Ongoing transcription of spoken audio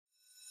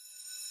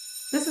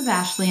This is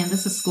Ashley, and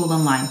this is School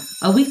and Life,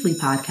 a weekly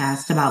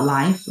podcast about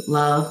life,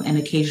 love, and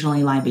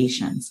occasionally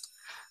libations.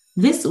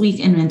 This week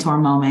in Mentor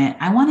Moment,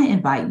 I want to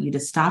invite you to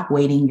stop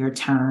waiting your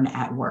turn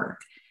at work.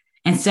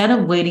 Instead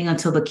of waiting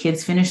until the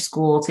kids finish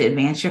school to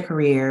advance your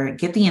career,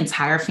 get the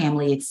entire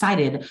family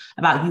excited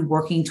about you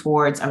working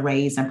towards a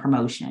raise and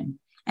promotion.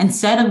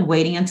 Instead of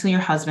waiting until your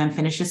husband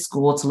finishes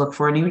school to look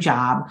for a new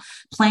job,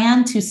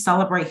 plan to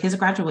celebrate his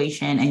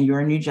graduation and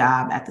your new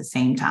job at the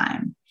same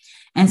time.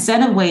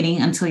 Instead of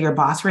waiting until your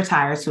boss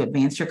retires to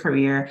advance your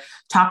career,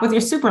 talk with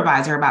your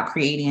supervisor about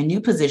creating a new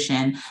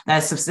position that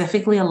is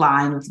specifically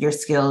aligned with your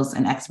skills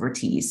and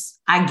expertise.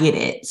 I get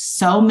it.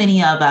 So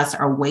many of us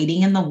are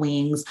waiting in the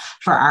wings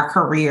for our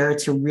career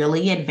to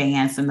really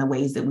advance in the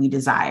ways that we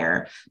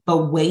desire,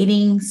 but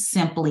waiting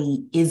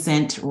simply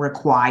isn't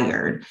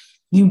required.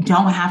 You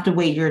don't have to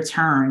wait your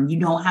turn. You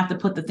don't have to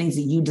put the things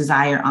that you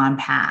desire on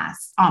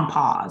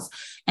pause.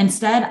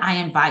 Instead, I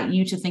invite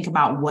you to think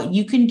about what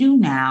you can do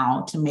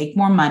now to make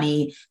more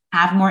money,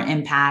 have more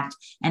impact,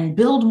 and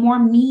build more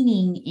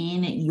meaning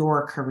in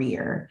your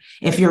career.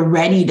 If you're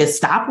ready to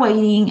stop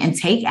waiting and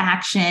take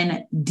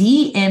action,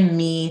 DM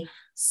me.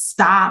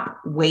 Stop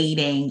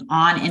waiting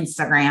on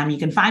Instagram. You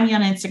can find me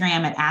on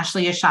Instagram at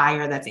Ashley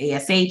Ashire. That's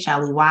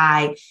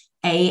ASHLEY.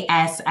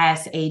 ASSHIRE.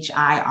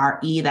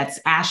 That's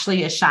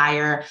Ashley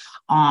Ashire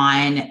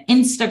on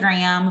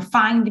Instagram.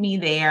 Find me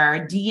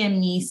there.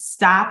 DM me.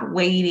 Stop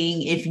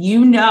waiting. If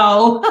you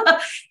know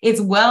it's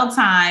well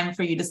time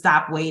for you to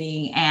stop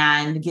waiting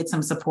and get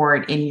some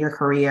support in your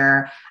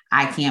career,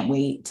 I can't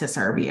wait to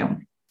serve you.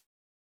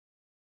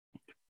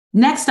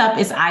 Next up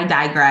is I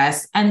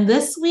Digress. And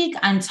this week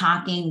I'm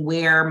talking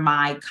where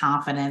my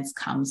confidence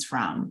comes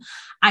from.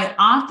 I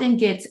often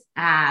get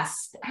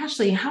asked,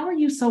 Ashley, how are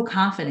you so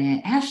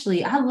confident?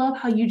 Ashley, I love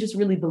how you just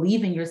really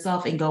believe in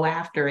yourself and go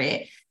after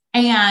it.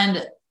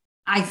 And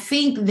I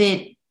think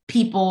that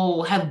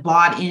people have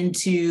bought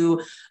into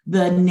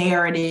the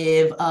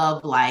narrative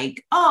of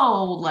like,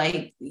 oh,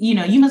 like,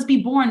 you must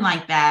be born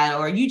like that,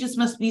 or you just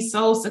must be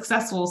so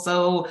successful.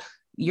 So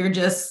you're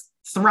just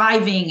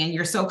thriving and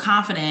you're so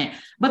confident.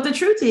 But the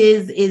truth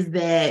is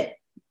that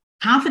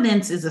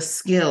confidence is a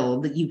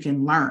skill that you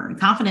can learn.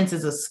 Confidence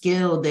is a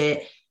skill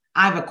that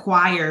I've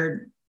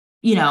acquired,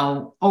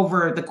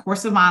 over the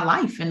course of my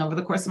life and over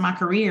the course of my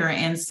career.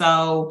 And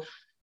so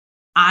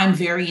I'm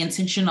very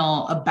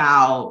intentional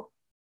about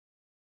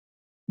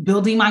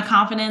building my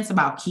confidence,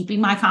 about keeping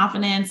my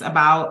confidence,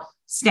 about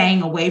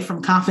staying away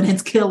from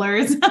confidence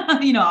killers,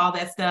 all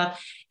that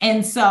stuff.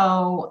 And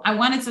so I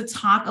wanted to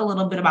talk a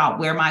little bit about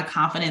where my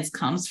confidence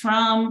comes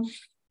from.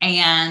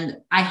 And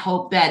I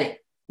hope that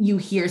you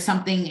hear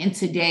something in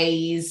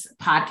today's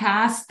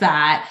podcast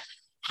that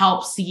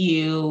helps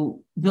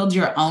you build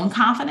your own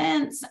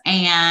confidence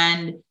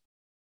and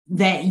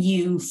that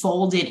you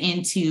fold it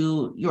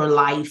into your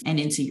life and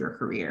into your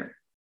career.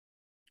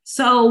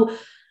 So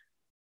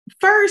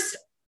first,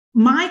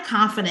 my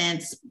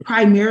confidence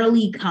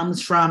primarily comes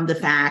from the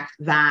fact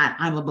that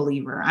I'm a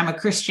believer. I'm a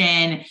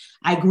Christian.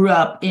 I grew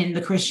up in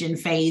the Christian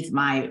faith.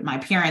 My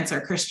parents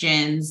are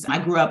Christians. I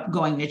grew up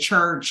going to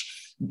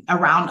church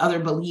around other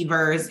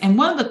believers. And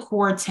one of the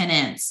core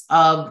tenets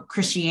of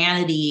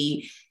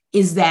Christianity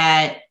is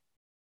that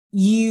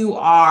you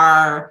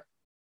are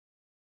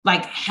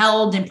like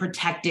held and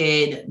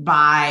protected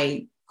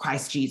by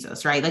Christ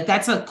Jesus, right? Like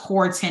that's a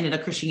core tenet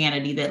of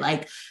Christianity, that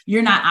like,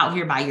 you're not out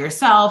here by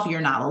yourself.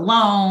 You're not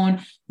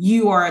alone.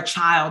 You are a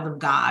child of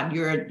God.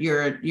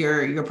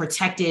 You're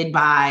protected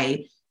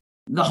by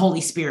the Holy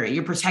Spirit.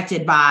 You're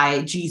protected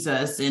by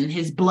Jesus, and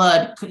his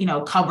blood,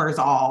 covers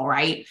all,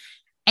 right?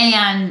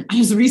 And I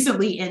was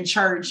recently in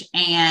church,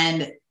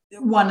 and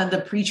one of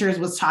the preachers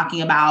was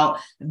talking about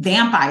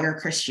vampire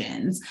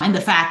Christians and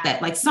the fact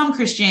that like some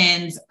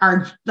Christians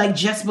are like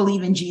just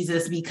believe in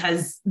Jesus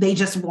because they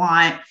just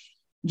want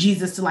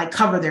Jesus to like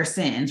cover their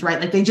sins, right?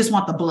 Like they just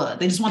want the blood.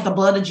 They just want the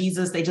blood of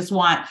Jesus. They just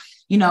want,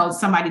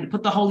 somebody to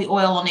put the holy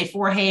oil on their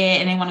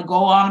forehead, and they want to go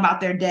on about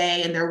their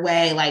day and their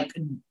way, like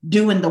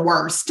doing the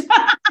worst.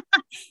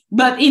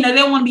 But, they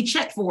don't want to be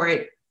checked for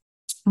it,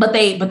 but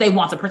they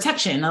want the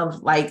protection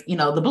of like,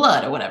 the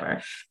blood or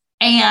whatever.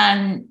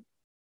 And,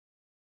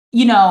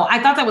 I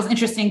thought that was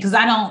interesting because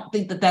I don't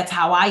think that that's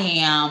how I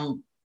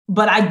am,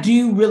 but I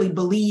do really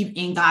believe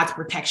in God's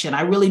protection.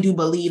 I really do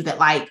believe that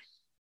like,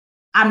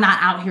 I'm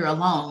not out here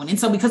alone. And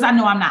so because I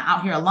know I'm not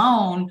out here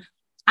alone,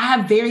 I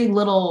have very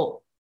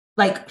little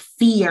like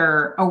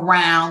fear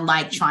around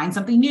like trying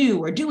something new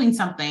or doing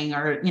something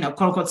or,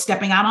 quote unquote,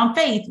 stepping out on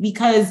faith,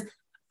 because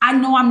I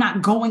know I'm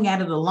not going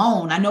at it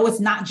alone. I know it's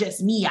not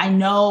just me. I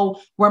know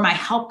where my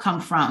help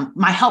comes from.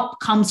 My help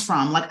comes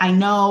from. Like, I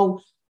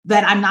know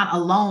that I'm not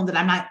alone, that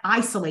I'm not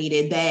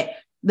isolated, that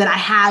I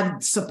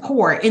have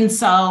support. And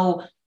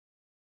so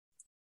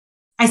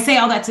I say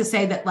all that to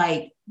say that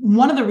like,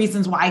 one of the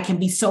reasons why I can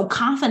be so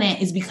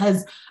confident is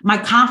because my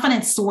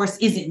confidence source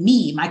isn't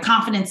me. My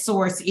confidence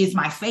source is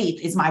my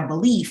faith, is my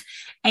belief.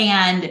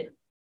 And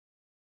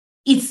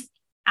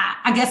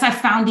I guess I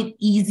found it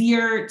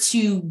easier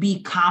to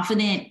be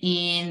confident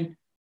in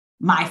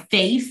my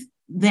faith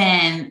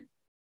than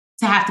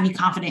to have to be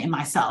confident in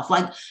myself.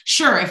 Like,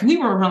 sure, if we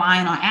were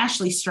relying on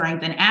Ashley's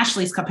strength and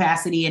Ashley's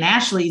capacity and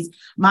Ashley's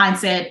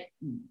mindset,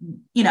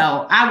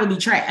 I would be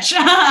trash.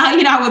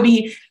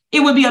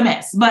 It would be a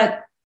mess.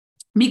 But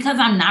because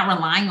I'm not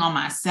relying on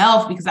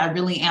myself, because I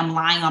really am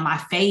relying on my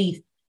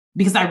faith,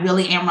 because I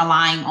really am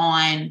relying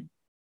on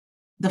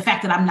the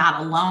fact that I'm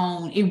not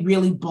alone, it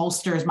really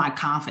bolsters my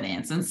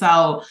confidence. And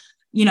so,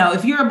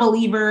 if you're a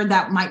believer,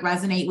 that might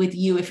resonate with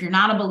you. If you're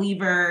not a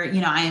believer,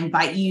 I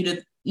invite you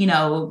to,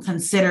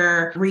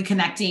 consider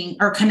reconnecting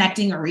or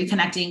connecting or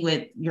reconnecting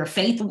with your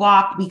faith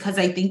walk, because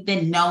I think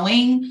that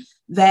knowing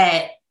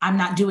that I'm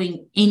not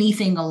doing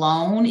anything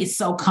alone is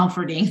so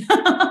comforting.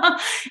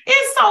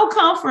 It's so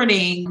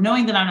comforting.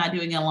 Knowing that I'm not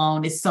doing it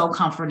alone is so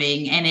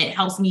comforting, and it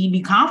helps me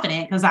be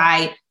confident because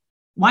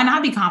why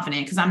not be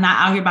confident? Because I'm not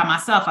out here by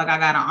myself. Like, I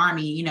got an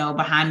army,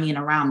 behind me and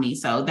around me.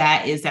 So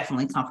that is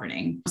definitely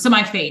comforting. So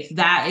my faith,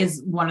 that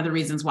is one of the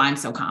reasons why I'm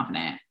so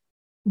confident.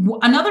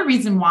 Another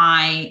reason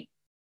why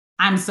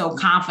I'm so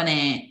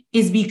confident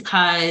is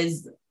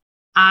because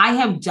I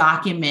have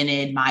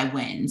documented my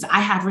wins. I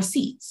have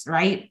receipts,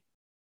 right?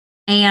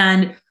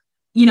 And,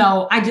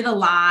 I did a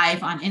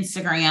live on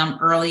Instagram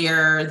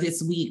earlier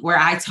this week where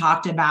I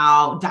talked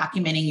about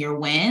documenting your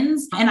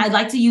wins. And I'd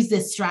like to use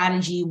this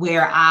strategy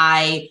where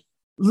I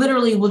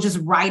literally will just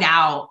write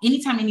out,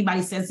 anytime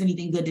anybody says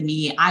anything good to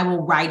me, I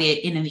will write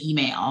it in an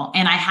email.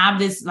 And I have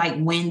this like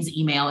wins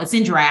email. It's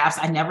in drafts.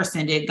 I never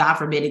send it. God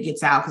forbid it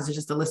gets out, because it's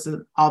just a list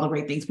of all the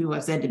great things people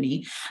have said to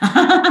me.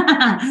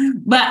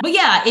 but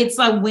yeah, it's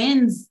a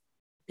wins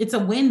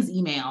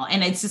email.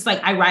 And it's just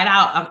like, I write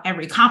out of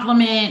every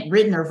compliment,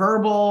 written or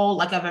verbal,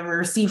 like I've ever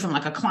received from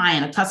like a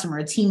client, a customer,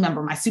 a team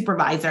member, my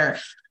supervisor.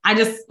 I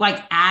just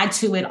like add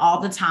to it all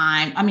the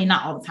time. I mean,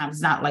 not all the time.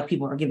 It's not like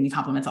people are giving me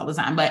compliments all the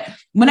time, but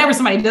whenever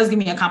somebody does give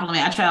me a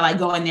compliment, I try to like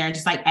go in there and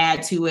just like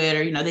add to it.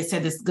 Or, they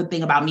said this good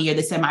thing about me, or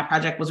they said my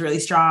project was really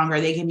strong, or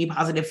they give me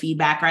positive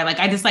feedback, right? Like,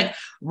 I just like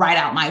write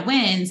out my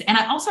wins. And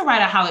I also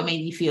write out how it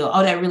made me feel.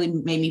 Oh, that really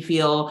made me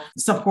feel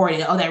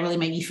supported. Oh, that really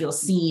made me feel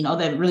seen. Oh,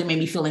 that really made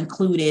me feel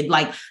included.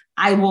 Like,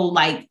 I will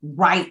like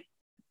write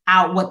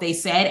out what they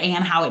said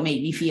and how it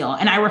made me feel.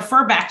 And I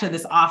refer back to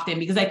this often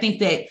because I think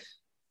that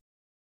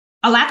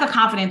a lack of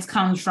confidence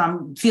comes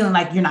from feeling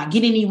like you're not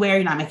getting anywhere,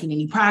 you're not making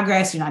any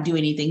progress, you're not doing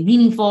anything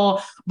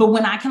meaningful. But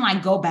when I can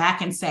like go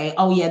back and say,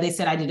 oh yeah, they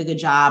said I did a good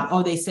job.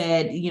 Oh, they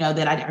said,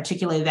 that I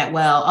articulated that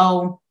well.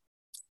 Oh,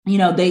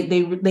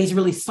 they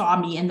really saw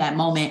me in that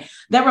moment.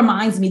 That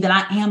reminds me that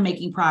I am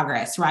making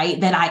progress, right?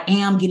 That I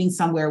am getting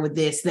somewhere with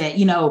this, that,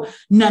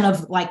 none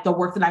of like the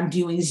work that I'm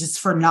doing is just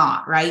for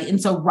naught, right? And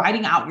so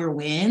writing out your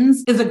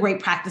wins is a great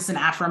practice and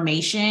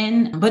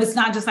affirmation, but it's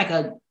not just like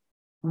a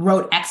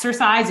rote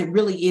exercise. It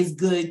really is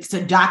good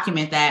to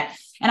document that.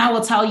 And I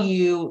will tell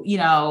you,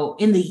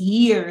 in the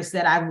years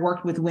that I've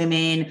worked with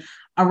women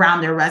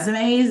around their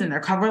resumes and their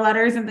cover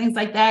letters and things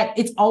like that,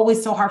 it's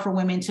always so hard for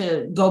women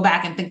to go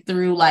back and think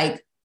through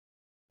like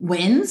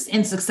wins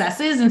and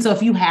successes. And so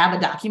if you have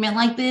a document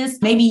like this,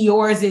 maybe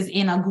yours is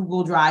in a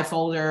Google Drive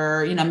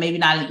folder, maybe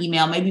not an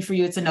email, maybe for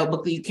you, it's a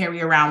notebook that you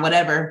carry around,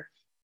 whatever.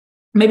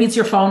 Maybe it's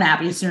your phone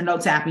app, it's your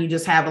notes app, and you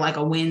just have like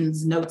a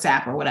wins notes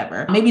app or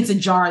whatever. Maybe it's a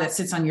jar that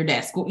sits on your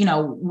desk,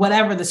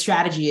 whatever the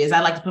strategy is.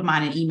 I like to put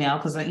mine in email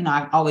because,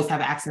 I always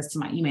have access to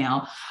my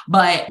email.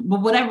 But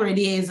whatever it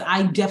is,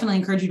 I definitely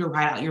encourage you to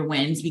write out your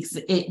wins, because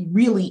it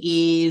really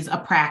is a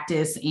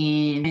practice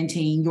in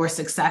maintaining your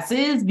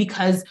successes,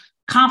 because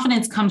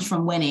confidence comes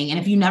from winning. And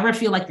if you never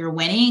feel like you're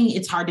winning,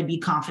 it's hard to be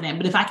confident.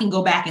 But if I can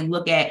go back and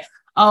look at,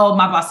 oh,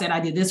 my boss said I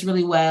did this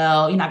really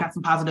well. I got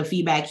some positive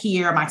feedback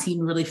here. My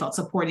team really felt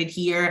supported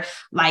here.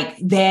 Like,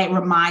 that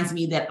reminds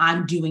me that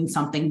I'm doing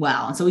something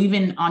well. And so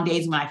even on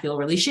days when I feel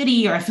really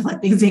shitty or I feel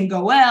like things didn't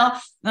go well,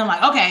 then I'm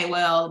like, okay,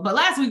 well, but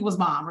last week was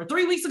bomb, or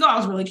 3 weeks ago, I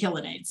was really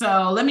killing it.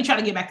 So let me try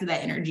to get back to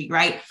that energy,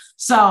 right?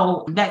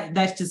 So that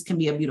just can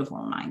be a beautiful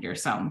reminder.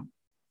 So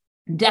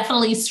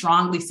definitely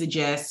strongly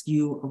suggest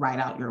you write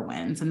out your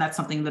wins. And that's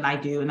something that I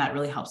do. And that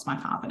really helps my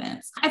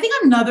confidence. I think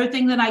another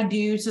thing that I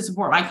do to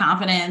support my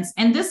confidence,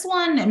 and this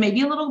one may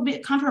be a little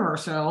bit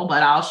controversial,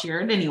 but I'll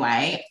share it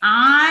anyway.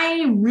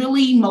 I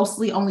really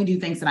mostly only do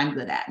things that I'm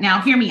good at.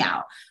 Now, hear me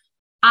out.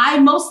 I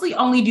mostly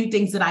only do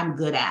things that I'm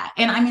good at.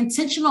 And I'm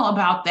intentional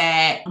about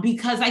that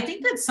because I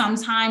think that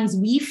sometimes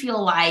we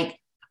feel like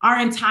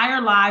our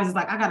entire lives is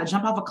like, I got to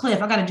jump off a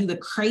cliff. I got to do the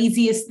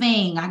craziest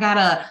thing. I got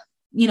to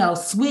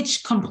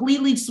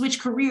completely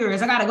switch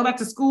careers. I got to go back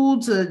to school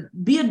to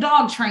be a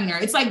dog trainer.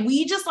 It's like,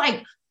 we just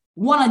like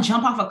want to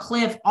jump off a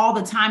cliff all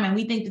the time. And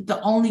we think that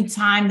the only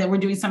time that we're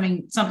doing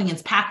something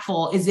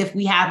impactful is if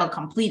we have a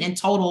complete and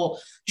total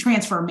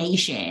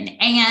transformation.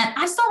 And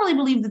I just don't really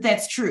believe that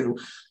that's true.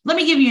 Let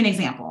me give you an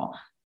example.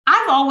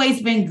 I've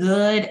always been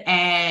good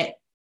at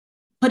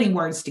putting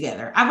words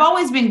together. I've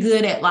always been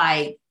good at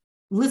like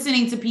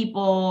listening to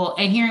people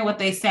and hearing what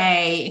they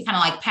say and kind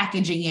of like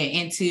packaging it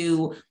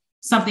into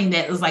something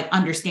that is like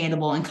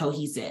understandable and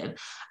cohesive.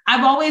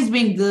 I've always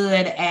been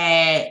good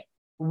at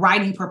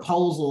writing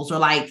proposals or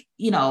like,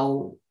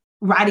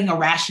 writing a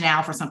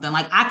rationale for something.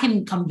 Like, I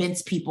can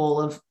convince people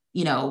of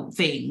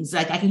things.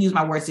 Like I can use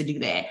my words to do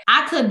that.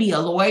 I could be a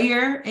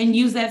lawyer and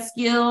use that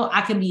skill.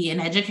 I can be an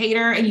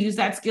educator and use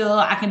that skill.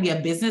 I can be a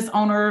business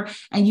owner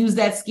and use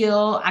that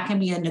skill. I can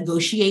be a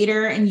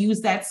negotiator and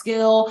use that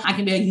skill. I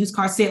can be a used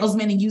car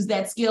salesman and use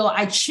that skill.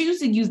 I choose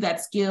to use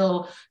that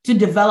skill to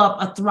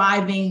develop a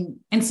thriving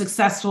and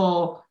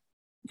successful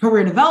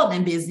career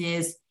development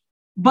business.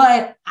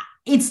 But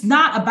it's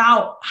not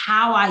about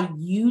how I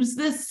use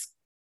this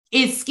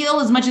skill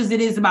as much as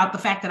it is about the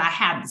fact that I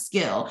have the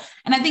skill.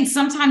 And I think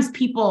sometimes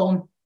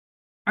people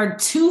are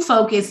too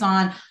focused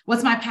on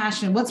what's my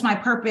passion, what's my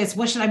purpose,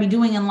 what should I be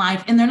doing in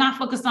life? And they're not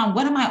focused on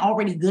what am I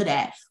already good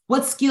at?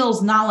 What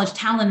skills, knowledge,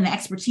 talent, and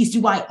expertise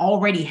do I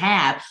already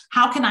have?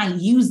 How can I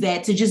use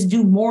that to just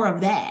do more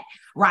of that,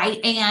 right?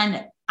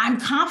 And I'm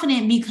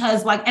confident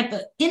because like at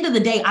the end of the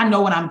day, I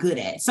know what I'm good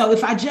at. So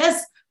if I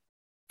just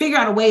figure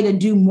out a way to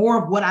do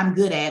more of what I'm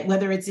good at,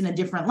 whether it's in a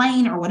different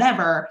lane or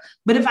whatever.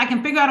 But if I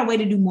can figure out a way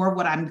to do more of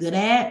what I'm good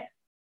at,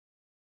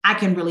 I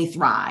can really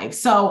thrive.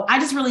 So I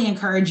just really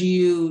encourage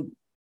you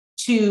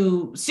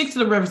to stick to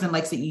the rivers and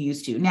lakes that you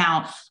used to.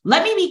 Now,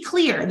 let me be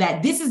clear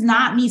that this is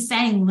not me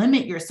saying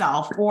limit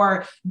yourself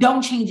or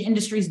don't change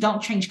industries,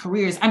 don't change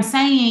careers. I'm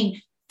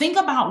saying think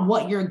about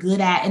what you're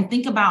good at and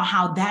think about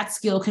how that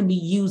skill can be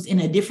used in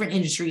a different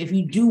industry if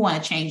you do want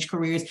to change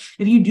careers,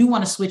 if you do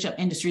want to switch up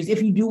industries,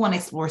 if you do want to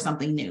explore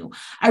something new.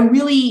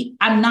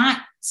 I'm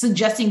not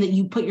suggesting that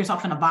you put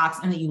yourself in a box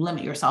and that you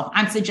limit yourself.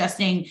 I'm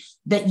suggesting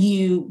that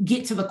you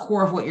get to the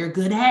core of what you're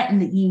good at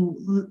and that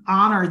you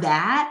honor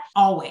that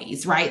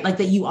always, right? Like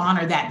that you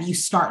honor that you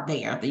start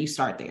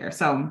there.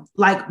 So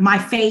like my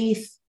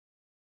faith,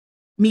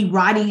 me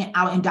writing it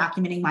out and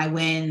documenting my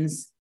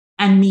wins,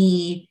 and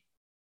me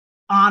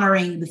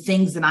honoring the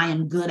things that I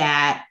am good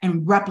at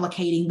and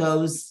replicating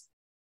those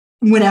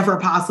whenever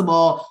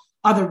possible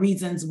are the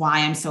reasons why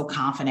I'm so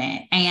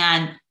confident.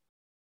 And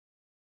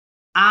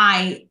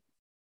I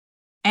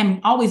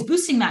am always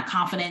boosting that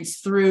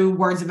confidence through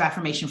words of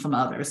affirmation from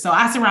others. So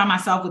I surround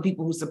myself with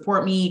people who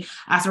support me.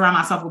 I surround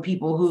myself with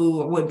people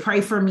who would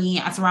pray for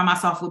me. I surround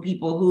myself with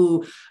people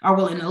who are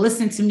willing to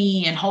listen to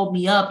me and hold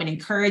me up and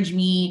encourage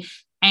me.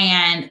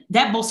 And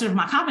that bolsters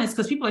my confidence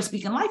because people are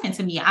speaking life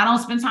into me. I don't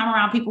spend time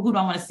around people who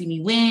don't want to see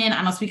me win.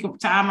 I don't spend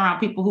time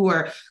around people who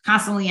are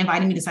constantly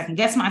inviting me to second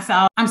guess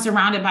myself. I'm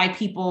surrounded by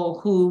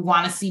people who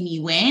want to see me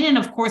win and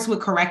of course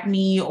would correct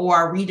me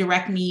or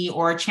redirect me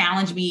or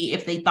challenge me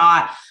if they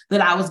thought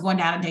that I was going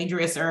down a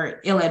dangerous or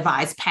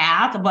ill-advised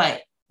path.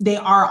 But they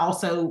are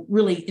also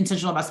really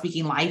intentional about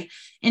speaking life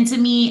into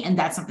me. And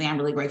that's something I'm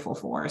really grateful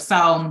for.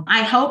 So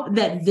I hope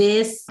that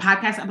this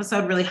podcast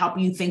episode really helped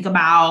you think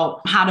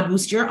about how to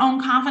boost your own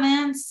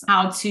confidence,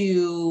 how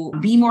to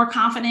be more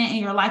confident in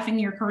your life and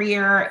your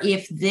career.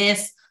 If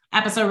this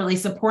episode really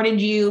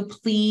supported you,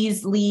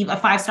 please leave a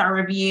 5-star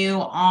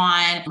review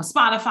on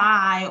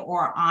Spotify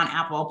or on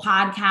Apple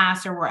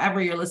Podcasts or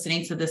wherever you're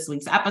listening to this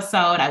week's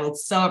episode. I would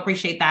so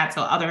appreciate that.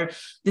 So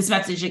this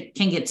message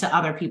can get to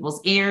other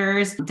people's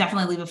ears.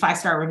 Definitely leave a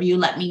 5-star review.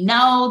 Let me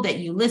know that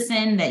you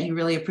listened, that you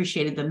really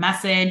appreciated the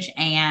message,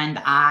 and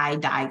I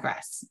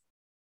digress.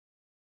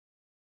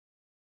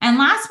 And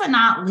last but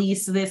not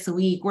least, this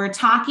week, we're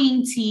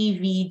talking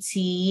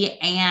TVT,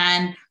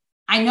 and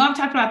I know I've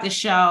talked about this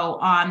show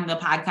on the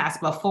podcast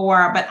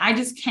before, but I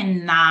just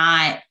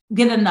cannot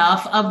get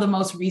enough of the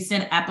most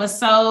recent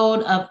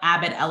episode of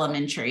Abbott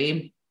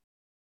Elementary.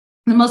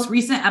 The most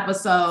recent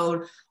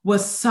episode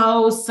was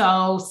so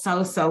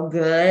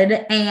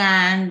good.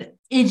 And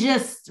it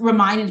just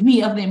reminded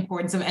me of the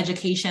importance of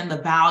education,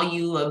 the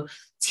value of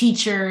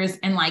teachers,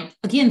 and like,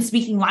 again,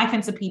 speaking life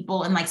into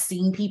people and like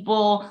seeing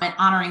people and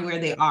honoring where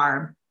they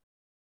are.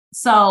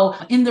 So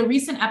in the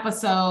recent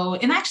episode,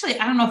 and actually,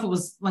 I don't know if it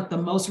was like the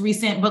most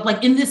recent, but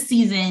like in this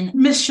season,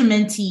 Miss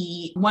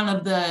Shimenti, one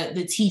of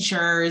the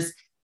teachers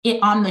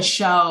on the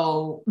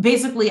show,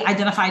 basically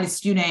identified a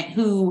student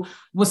who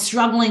was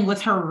struggling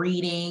with her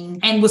reading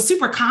and was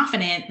super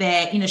confident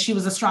that, she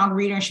was a strong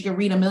reader and she could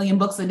read 1 million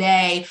books a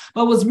day,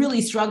 but was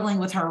really struggling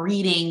with her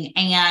reading,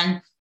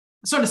 and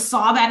sort of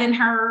saw that in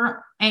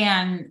her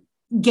and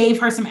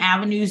gave her some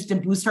avenues to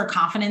boost her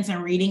confidence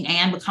in reading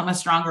and become a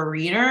stronger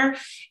reader.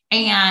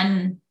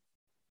 And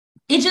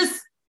it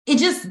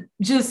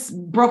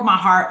just broke my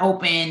heart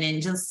open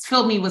and just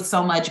filled me with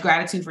so much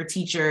gratitude for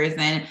teachers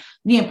and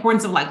the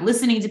importance of like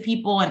listening to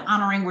people and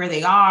honoring where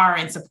they are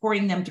and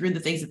supporting them through the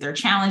things that they're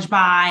challenged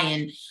by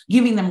and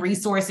giving them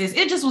resources.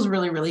 It just was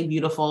really, really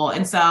beautiful.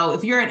 And so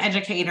if you're an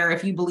educator,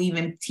 if you believe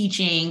in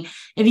teaching,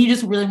 if you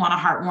just really want a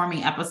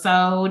heartwarming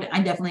episode,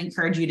 I definitely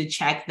encourage you to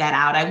check that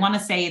out. I want to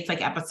say it's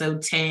like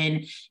episode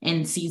 10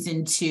 in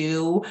season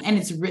 2. And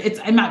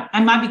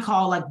it might be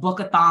called like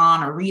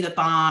Bookathon or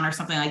Readathon or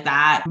something like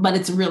that, but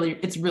it's really,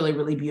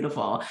 really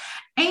beautiful.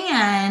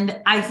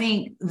 And I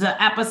think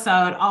the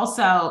episode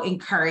also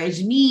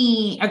encouraged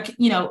me,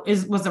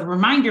 was a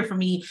reminder for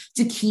me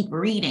to keep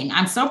reading.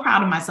 I'm so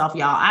proud of myself,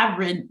 y'all. I've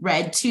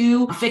read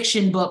 2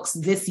 fiction books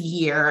this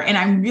year, and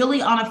I'm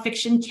really on a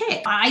fiction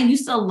kick. I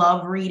used to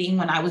love reading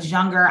when I was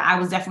younger. I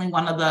was definitely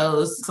one of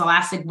those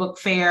Scholastic Book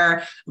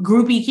Fair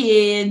groupie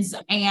kids.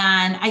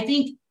 And I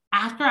think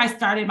after I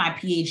started my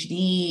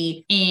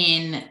PhD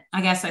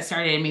I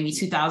started in maybe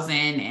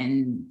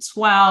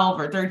 2012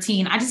 or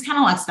 13, I just kind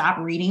of like stopped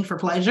reading for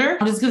pleasure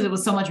just because it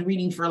was so much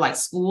reading for like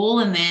school.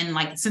 And then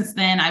like since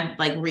then I've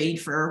like read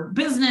for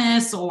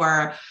business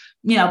or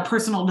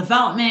personal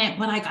development,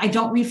 but like I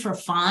don't read for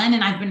fun.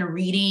 And I've been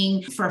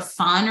reading for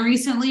fun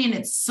recently, and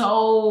it's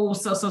so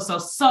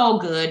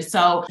good.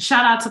 So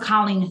shout out to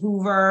Colleen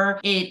Hoover.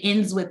 It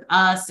Ends with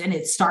Us and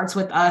It Starts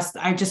with Us.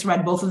 I just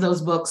read both of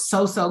those books.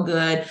 So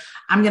good.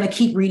 I'm going to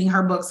keep reading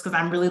her books because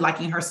I'm really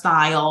liking her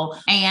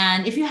style.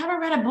 And if you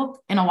haven't read a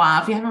book in a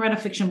while, if you haven't read a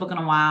fiction book in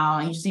a while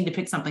and you just need to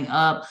pick something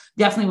up,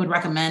 definitely would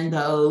recommend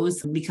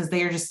those because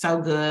they are just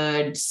so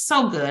good.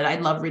 So good. I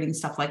love reading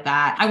stuff like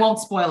that. I won't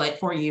spoil it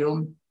for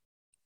you,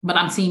 but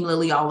I'm Team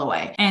Lily all the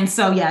way. And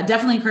so, yeah,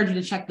 definitely encourage you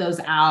to check those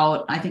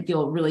out. I think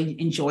you'll really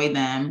enjoy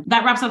them.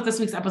 That wraps up this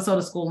week's episode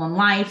of School and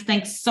Life.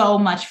 Thanks so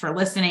much for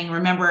listening.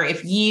 Remember,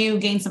 if you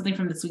gained something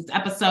from this week's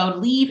episode,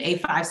 leave a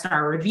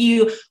 5-star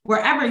review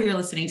wherever you're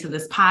listening to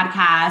this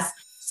podcast.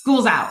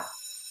 School's out.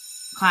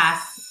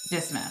 Class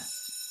dismissed.